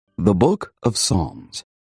The Book of Psalms.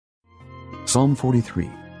 Psalm 43.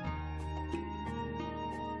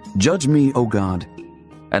 Judge me, O God,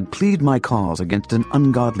 and plead my cause against an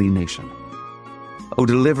ungodly nation. O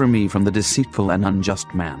deliver me from the deceitful and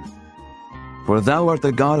unjust man. For thou art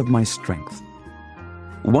the God of my strength.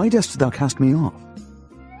 Why dost thou cast me off?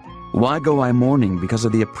 Why go I mourning because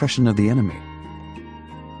of the oppression of the enemy?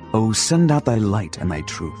 O send out thy light and thy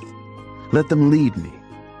truth. Let them lead me.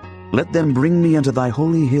 Let them bring me unto thy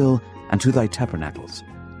holy hill and to thy tabernacles.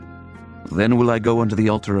 Then will I go unto the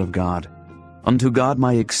altar of God, unto God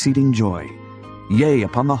my exceeding joy. Yea,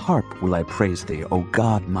 upon the harp will I praise thee, O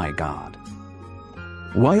God my God.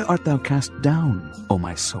 Why art thou cast down, O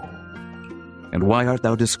my soul? And why art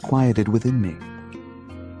thou disquieted within me?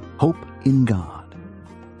 Hope in God,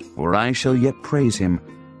 for I shall yet praise him,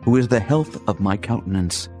 who is the health of my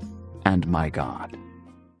countenance and my God.